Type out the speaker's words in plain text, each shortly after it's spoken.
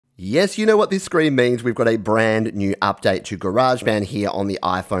Yes, you know what this screen means. We've got a brand new update to GarageBand here on the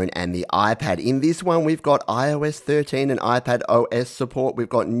iPhone and the iPad. In this one, we've got iOS 13 and iPadOS support. We've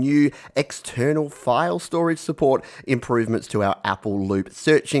got new external file storage support, improvements to our Apple Loop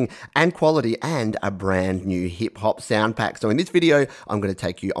searching and quality, and a brand new hip-hop sound pack. So in this video, I'm going to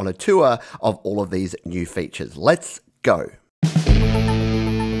take you on a tour of all of these new features. Let's go.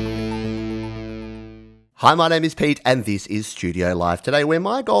 Hi, my name is Pete, and this is Studio Life today, where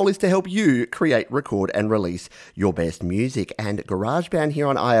my goal is to help you create, record, and release your best music. And GarageBand here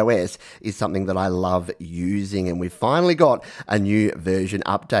on iOS is something that I love using, and we've finally got a new version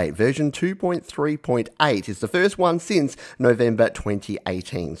update. Version 2.3.8 is the first one since November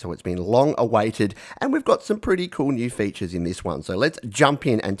 2018, so it's been long awaited, and we've got some pretty cool new features in this one. So let's jump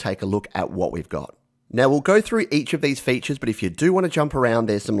in and take a look at what we've got. Now, we'll go through each of these features, but if you do want to jump around,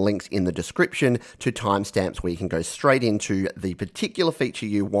 there's some links in the description to timestamps where you can go straight into the particular feature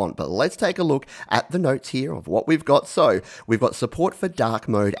you want. But let's take a look at the notes here of what we've got. So we've got support for dark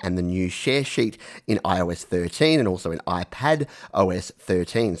mode and the new share sheet in iOS 13 and also in iPadOS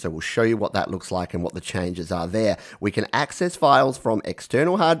 13. So we'll show you what that looks like and what the changes are there. We can access files from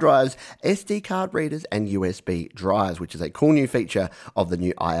external hard drives, SD card readers, and USB drives, which is a cool new feature of the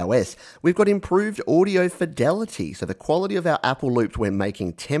new iOS. We've got improved audio fidelity, so the quality of our Apple loops when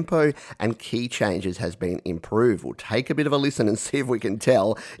making tempo and key changes has been improved. We'll take a bit of a listen and see if we can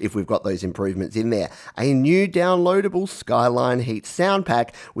tell if we've got those improvements in there. A new downloadable Skyline Heat sound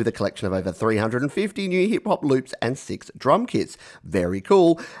pack with a collection of over 350 new hip-hop loops and 6 drum kits. Very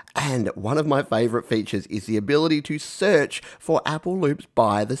cool. And one of my favorite features is the ability to search for Apple loops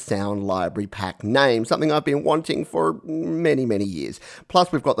by the sound library pack name, something I've been wanting for many years.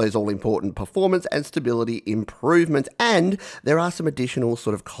 Plus, we've got those all-important performance and stability improvements, and there are some additional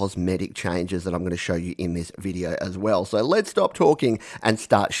sort of cosmetic changes that I'm going to show you in this video as well. So let's stop talking and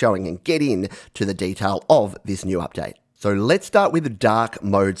start showing and get in to the detail of this new update. So let's start with the dark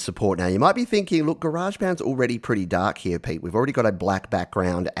mode support. Now, you might be thinking, look, GarageBand's already pretty dark here, Pete. We've already got a black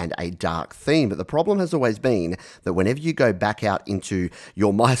background and a dark theme, but the problem has always been that whenever you go back out into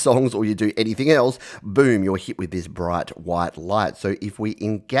your My Songs or you do anything else, boom, you're hit with this bright white light. So if we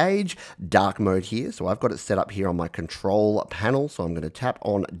engage dark mode here, so I've got it set up here on my control panel, so I'm going to tap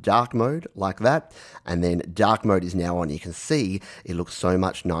on dark mode like that, and then dark mode is now on. You can see it looks so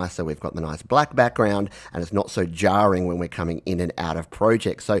much nicer. We've got the nice black background, and it's not so jarring when we're coming in and out of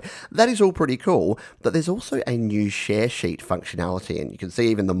projects. So that is all pretty cool, but there's also a new share sheet functionality, and you can see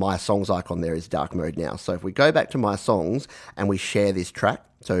even the My Songs icon there is dark mode now. So if we go back to My Songs and we share this track,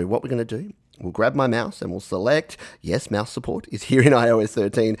 so what we're going to do, we'll grab my mouse and we'll select, yes, mouse support is here in iOS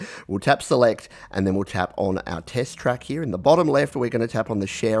 13. We'll tap select and then we'll tap on our test track here. In the bottom left, we're going to tap on the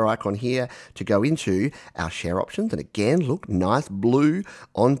share icon here to go into our share options. And again, look, nice blue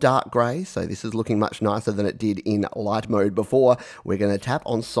on dark gray. So this is looking much nicer than it did in light mode before. We're going to tap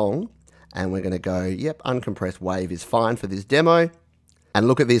on song and we're going to go, yep, uncompressed wave is fine for this demo. And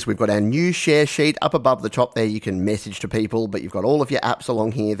look at this, we've got our new share sheet up above the top there. You can message to people, but you've got all of your apps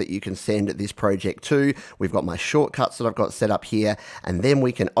along here that you can send this project to. We've got my shortcuts that I've got set up here, and then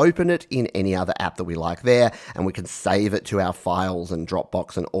we can open it in any other app that we like there, and we can save it to our files and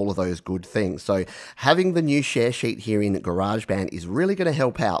Dropbox and all of those good things. So having the new share sheet here in GarageBand is really going to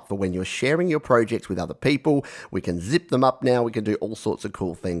help out for when you're sharing your projects with other people. We can zip them up now, we can do all sorts of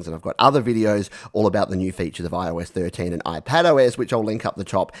cool things, and I've got other videos all about the new features of iOS 13 and iPadOS, which I'll link up the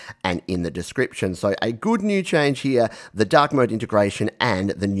top and in the description. So a good new change here, the dark mode integration and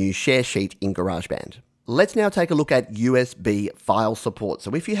the new share sheet in GarageBand. Let's now take a look at USB file support.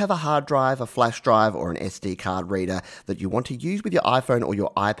 So if you have a hard drive, a flash drive, or an SD card reader that you want to use with your iPhone or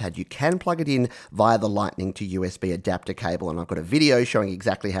your iPad, you can plug it in via the Lightning to USB adapter cable. And I've got a video showing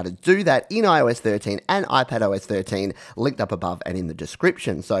exactly how to do that in iOS 13 and iPadOS 13, linked up above and in the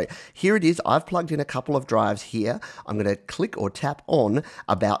description. So here it is. I've plugged in a couple of drives here. I'm going to click or tap on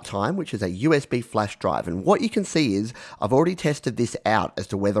About Time, which is a USB flash drive. And what you can see is I've already tested this out as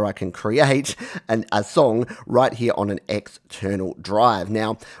to whether I can create a song right here on an external drive.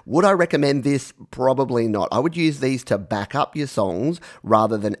 Now, would I recommend this? Probably not. I would use these to back up your songs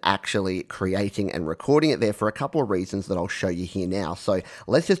rather than actually creating and recording it there for a couple of reasons that I'll show you here now. So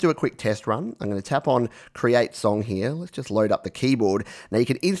let's just do a quick test run. I'm going to tap on create song here. Let's just load up the keyboard. Now you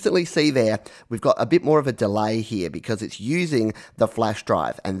can instantly see there, we've got a bit more of a delay here because it's using the flash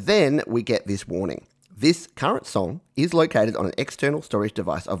drive. And then we get this warning. This current song is located on an external storage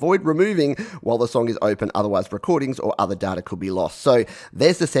device. Avoid removing while the song is open, otherwise recordings or other data could be lost. So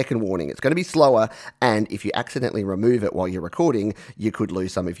there's the second warning. It's going to be slower, and if you accidentally remove it while you're recording, you could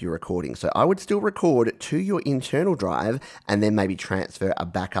lose some of your recording. So I would still record to your internal drive and then maybe transfer a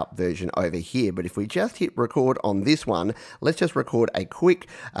backup version over here. But if we just hit record on this one, let's just record a quick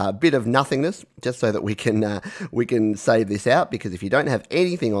bit of nothingness just so that we can save this out, because if you don't have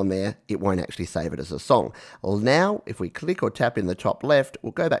anything on there, it won't actually save it as a song. Well, now if we click or tap in the top left,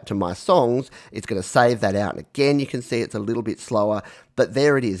 we'll go back to my songs. It's going to save that out. And again, you can see it's a little bit slower, but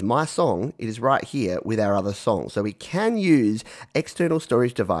there it is. My song, it is right here with our other songs. So we can use external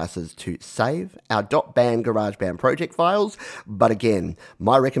storage devices to save our .band GarageBand project files. But again,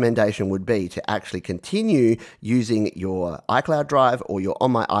 my recommendation would be to actually continue using your iCloud drive or your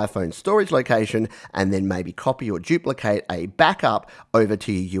on my iPhone storage location, and then maybe copy or duplicate a backup over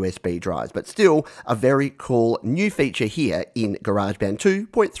to your USB drives. But still, a very cool new feature here in GarageBand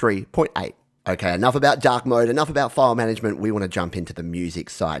 2.3.8. Okay, enough about dark mode, enough about file management. We want to jump into the music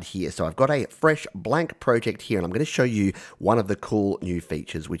side here. So I've got a fresh blank project here, and I'm going to show you one of the cool new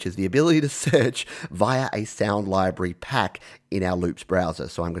features, which is the ability to search via a sound library pack in our Loops browser.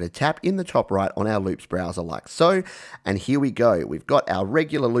 So I'm going to tap in the top right on our Loops browser like so, and here we go. We've got our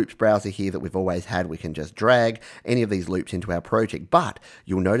regular Loops browser here that we've always had. We can just drag any of these loops into our project, but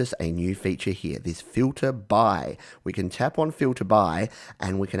you'll notice a new feature here, this filter by. We can tap on filter by,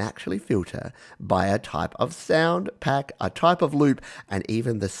 and we can actually filter by a type of sound pack, a type of loop, and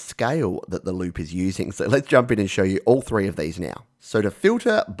even the scale that the loop is using. So let's jump in and show you all three of these now. So to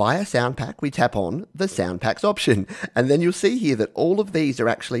filter by a sound pack, we tap on the sound packs option, and then you'll see here that all of these are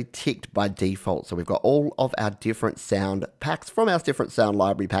actually ticked by default. So we've got all of our different sound packs from our different sound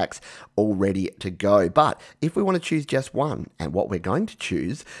library packs all ready to go. But if we want to choose just one, and what we're going to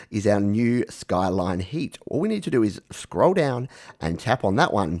choose is our new Skyline Heat, all we need to do is scroll down and tap on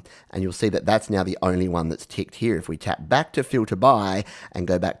that one, and you'll see that that's now the only one that's ticked here. If we tap back to filter by and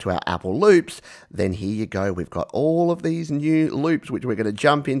go back to our Apple loops, then here you go. We've got all of these new loops, which we're going to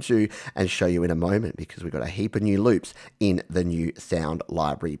jump into and show you in a moment, because we've got a heap of new loops in the new sound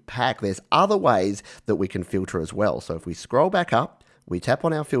library pack. There's other ways that we can filter as well. So if we scroll back up, we tap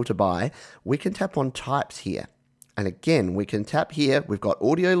on our filter by, we can tap on types here. And again, we can tap here. We've got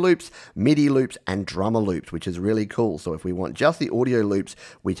audio loops, MIDI loops, and drummer loops, which is really cool. So if we want just the audio loops,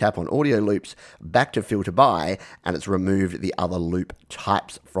 we tap on audio loops, back to filter by, and it's removed the other loop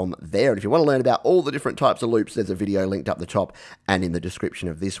types from there. And if you want to learn about all the different types of loops, there's a video linked up the top and in the description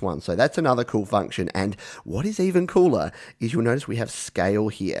of this one. So that's another cool function. And what is even cooler is you'll notice we have scale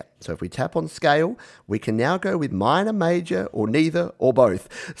here. So if we tap on scale, we can now go with minor, major, or neither, or both.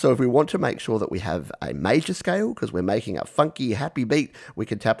 So if we want to make sure that we have a major scale, because we're making a funky, happy beat, we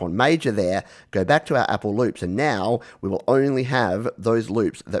can tap on major there, go back to our Apple loops, and now we will only have those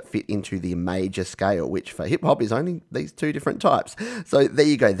loops that fit into the major scale, which for hip hop is only these two different types. So there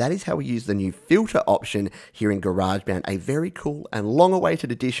you go. That is how we use the new filter option here in GarageBand, a very cool and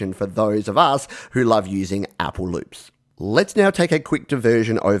long-awaited addition for those of us who love using Apple loops. Let's now take a quick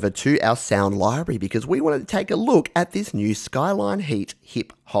diversion over to our sound library, because we want to take a look at this new Skyline Heat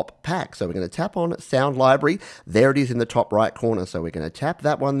hip hop pack. So we're going to tap on sound library. There it is in the top right corner. So we're going to tap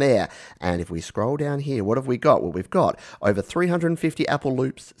that one there. And if we scroll down here, what have we got? Well, we've got over 350 Apple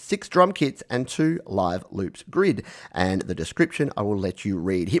loops, 6 drum kits, and 2 live loops grid. And the description I will let you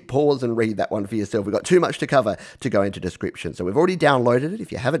read. Hit pause and read that one for yourself. We've got too much to cover to go into description. So we've already downloaded it.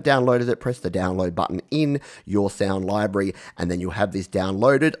 If you haven't downloaded it, press the download button in your sound library, and then you'll have this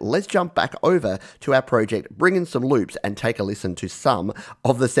downloaded. Let's jump back over to our project, bring in some loops, and take a listen to some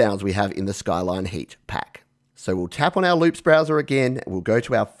of the sounds we have in the Skyline Heat pack. So we'll tap on our loops browser again. We'll go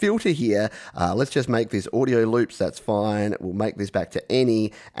to our filter here. Let's just make this audio loops. That's fine. We'll make this back to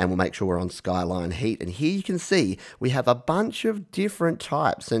any, and we'll make sure we're on Skyline Heat. And here you can see we have a bunch of different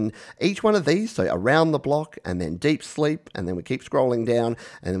types, and each one of these, so around the block, and then deep sleep, and then we keep scrolling down,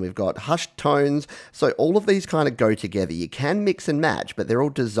 and then we've got hushed tones. So all of these kind of go together. You can mix and match, but they're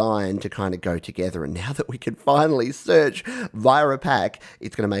all designed to kind of go together. And now that we can finally search via a pack,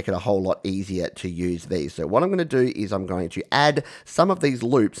 it's going to make it a whole lot easier to use these. So what I'm going to do is I'm going to add some of these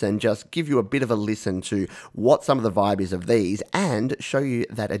loops and just give you a bit of a listen to what some of the vibe is of these, and show you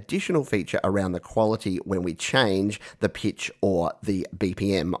that additional feature around the quality when we change the pitch or the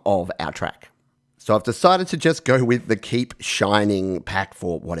BPM of our track. So I've decided to just go with the Keep Shining pack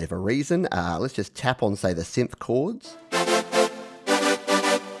for whatever reason. Let's just tap on, say, the synth chords.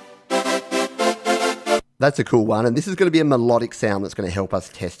 That's a cool one, and this is going to be a melodic sound that's going to help us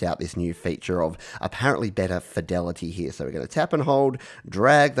test out this new feature of apparently better fidelity here. So we're going to tap and hold,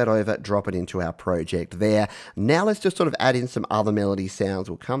 drag that over, drop it into our project there. Now let's just sort of add in some other melody sounds.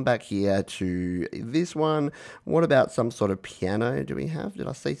 We'll come back here to this one. What about some sort of piano do we have? Did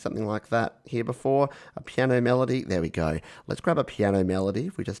I see something like that here before? A piano melody? There we go. Let's grab a piano melody.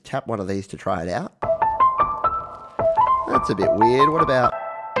 If we just tap one of these to try it out. That's a bit weird. What about...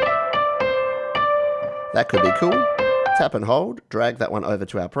 That could be cool. Tap and hold, drag that one over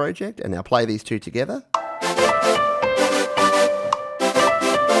to our project, and now play these two together.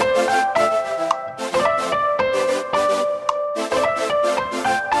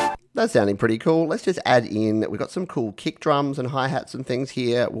 That's sounding pretty cool. Let's just add in, we've got some cool kick drums and hi-hats and things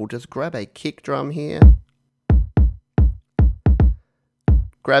here. We'll just grab a kick drum here.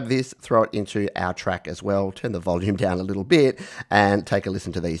 Grab this, throw it into our track as well, turn the volume down a little bit, and take a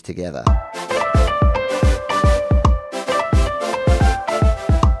listen to these together.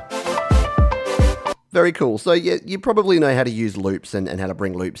 Very cool. So yeah, you probably know how to use loops and how to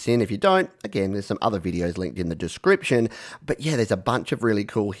bring loops in. If you don't, again, there's some other videos linked in the description. But yeah, there's a bunch of really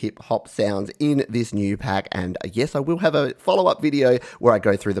cool hip-hop sounds in this new pack. And yes, I will have a follow-up video where I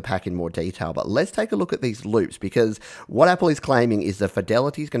go through the pack in more detail. But let's take a look at these loops, because what Apple is claiming is the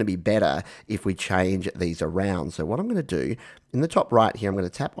fidelity is going to be better if we change these around. So what I'm going to do, in the top right here, I'm going to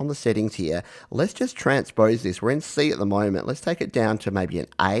tap on the settings here. Let's just transpose this. We're in C at the moment. Let's take it down to maybe an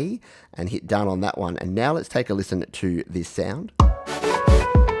A and hit done on that one. And now let's take a listen to this sound.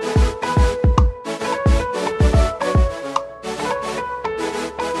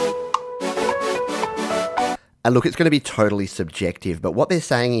 And look, it's going to be totally subjective, but what they're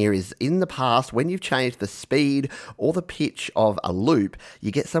saying here is in the past, when you've changed the speed or the pitch of a loop, you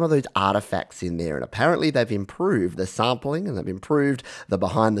get some of those artifacts in there. And apparently they've improved the sampling and they've improved the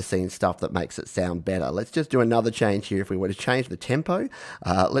behind the scenes stuff that makes it sound better. Let's just do another change here. If we were to change the tempo,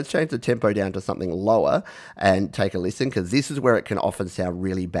 let's change the tempo down to something lower and take a listen, because this is where it can often sound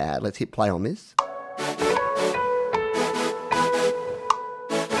really bad. Let's hit play on this.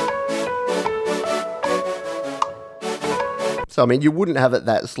 So, I mean, you wouldn't have it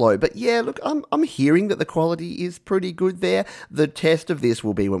that slow. But yeah, look, I'm hearing that the quality is pretty good there. The test of this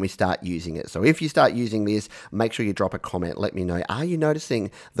will be when we start using it. So if you start using this, make sure you drop a comment. Let me know, are you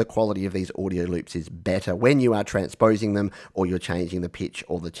noticing the quality of these audio loops is better when you are transposing them, or you're changing the pitch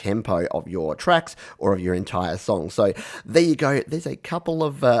or the tempo of your tracks or of your entire song? So there you go. There's a couple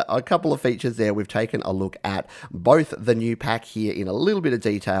of features there. We've taken a look at both the new pack here in a little bit of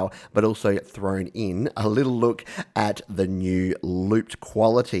detail, but also thrown in a little look at the new looped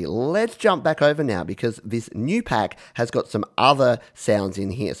quality. Let's jump back over now, because this new pack has got some other sounds in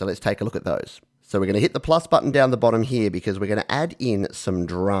here. So let's take a look at those. So we're going to hit the plus button down the bottom here, because we're going to add in some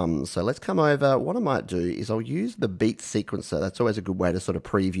drums. So let's come over. What I might do is I'll use the beat sequencer. That's always a good way to sort of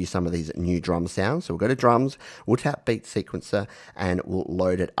preview some of these new drum sounds. So we'll go to drums, we'll tap beat sequencer, and we'll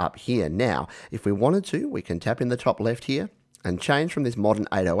load it up here. Now, if we wanted to, we can tap in the top left here and change from this modern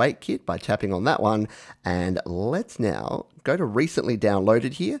 808 kit by tapping on that one. And let's now go to recently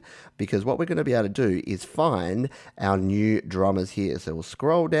downloaded here, because what we're going to be able to do is find our new drummers here. So we'll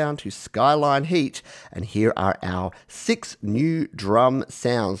scroll down to Skyline Heat, and here are our 6 new drum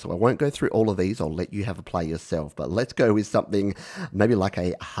sounds. So I won't go through all of these. I'll let you have a play yourself, but let's go with something maybe like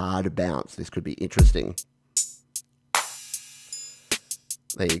a hard bounce. This could be interesting.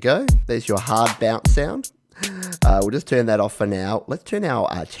 There you go. There's your hard bounce sound. We'll just turn that off for now. Let's turn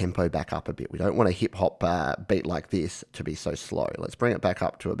our tempo back up a bit. We don't want a hip-hop beat like this to be so slow. Let's bring it back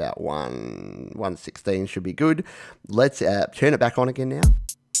up to about 116 should be good. Let's turn it back on again now.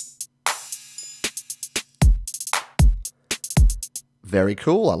 Very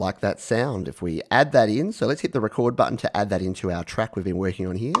cool. I like that sound. If we add that in, so let's hit the record button to add that into our track we've been working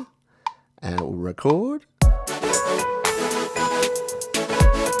on here. And we'll record.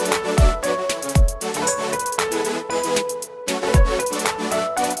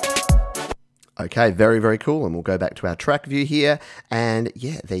 Okay, very, very cool. And we'll go back to our track view here. And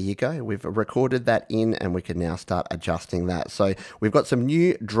yeah, there you go. We've recorded that in, and we can now start adjusting that. So we've got some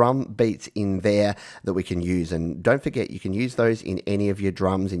new drum beats in there that we can use. And don't forget, you can use those in any of your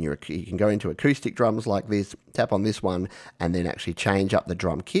drums. You can go into acoustic drums like this, tap on this one, and then actually change up the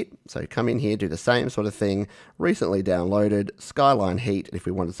drum kit. So come in here, do the same sort of thing. Recently downloaded Skyline Heat. If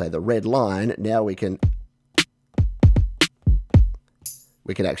we want to say the red line, now we can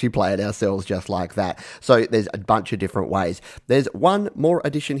actually play it ourselves just like that. So there's a bunch of different ways. There's one more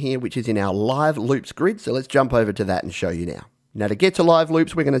addition here, which is in our live loops grid. So let's jump over to that and show you now. Now to get to live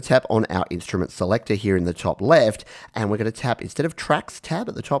loops, we're going to tap on our instrument selector here in the top left, and we're going to tap, instead of tracks tab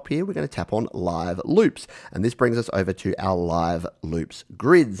at the top here, we're going to tap on live loops. And this brings us over to our live loops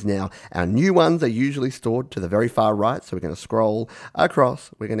grids. Now, our new ones are usually stored to the very far right, so we're going to scroll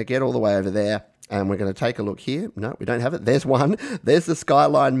across. We're going to get all the way over there, and we're going to take a look here. No, we don't have it. There's one. There's the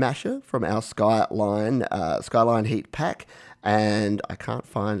Skyline masher from our Skyline Heat pack. And I can't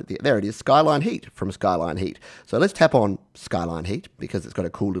find it. There it is, Skyline Heat from Skyline Heat. So let's tap on Skyline Heat because it's got a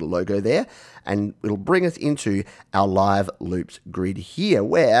cool little logo there. And it'll bring us into our live loops grid here,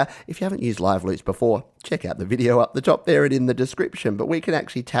 where if you haven't used live loops before, check out the video up the top there and in the description. But we can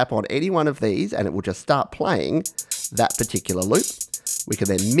actually tap on any one of these and it will just start playing that particular loop. We can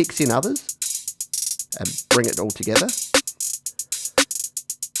then mix in others and bring it all together.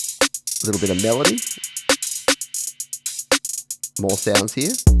 A little bit of melody. More sounds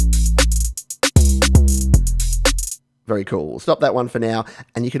here. Very cool. Stop that one for now.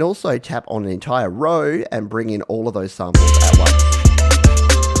 And you can also tap on an entire row and bring in all of those samples at once.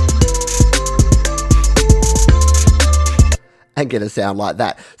 And get a sound like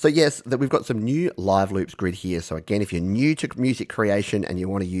that. So yes, that we've got some new live loops grid here. So again, if you're new to music creation and you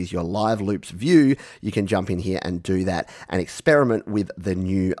want to use your live loops view, you can jump in here and do that and experiment with the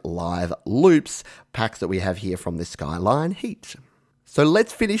new live loops packs that we have here from the Skyline Heat. So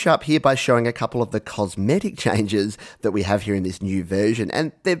let's finish up here by showing a couple of the cosmetic changes that we have here in this new version.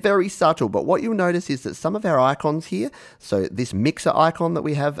 And they're very subtle, but what you'll notice is that some of our icons here, so this mixer icon that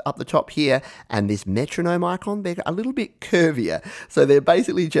we have up the top here, and this metronome icon, they're a little bit curvier. So they're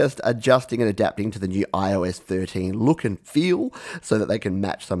basically just adjusting and adapting to the new iOS 13 look and feel so that they can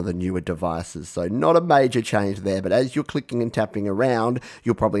match some of the newer devices. So not a major change there, but as you're clicking and tapping around,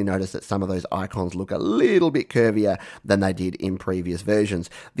 you'll probably notice that some of those icons look a little bit curvier than they did in previous versions.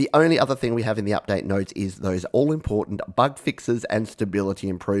 The only other thing we have in the update notes is those all-important bug fixes and stability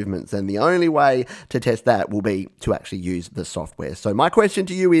improvements, and the only way to test that will be to actually use the software. So my question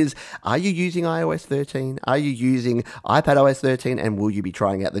to you is, are you using iOS 13? Are you using iPadOS 13? And will you be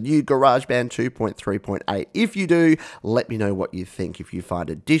trying out the new GarageBand 2.3.8? If you do, let me know what you think. If you find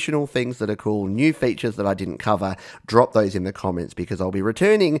additional things that are cool, new features that I didn't cover, drop those in the comments because I'll be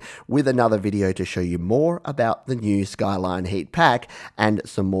returning with another video to show you more about the new Skyline Heat pack and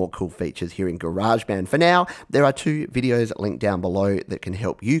some more cool features here in GarageBand. For now, there are 2 videos linked down below that can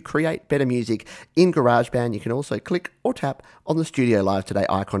help you create better music in GarageBand. You can also click or tap on the Studio Live Today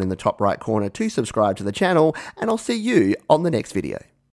icon in the top right corner to subscribe to the channel, and I'll see you on the next video.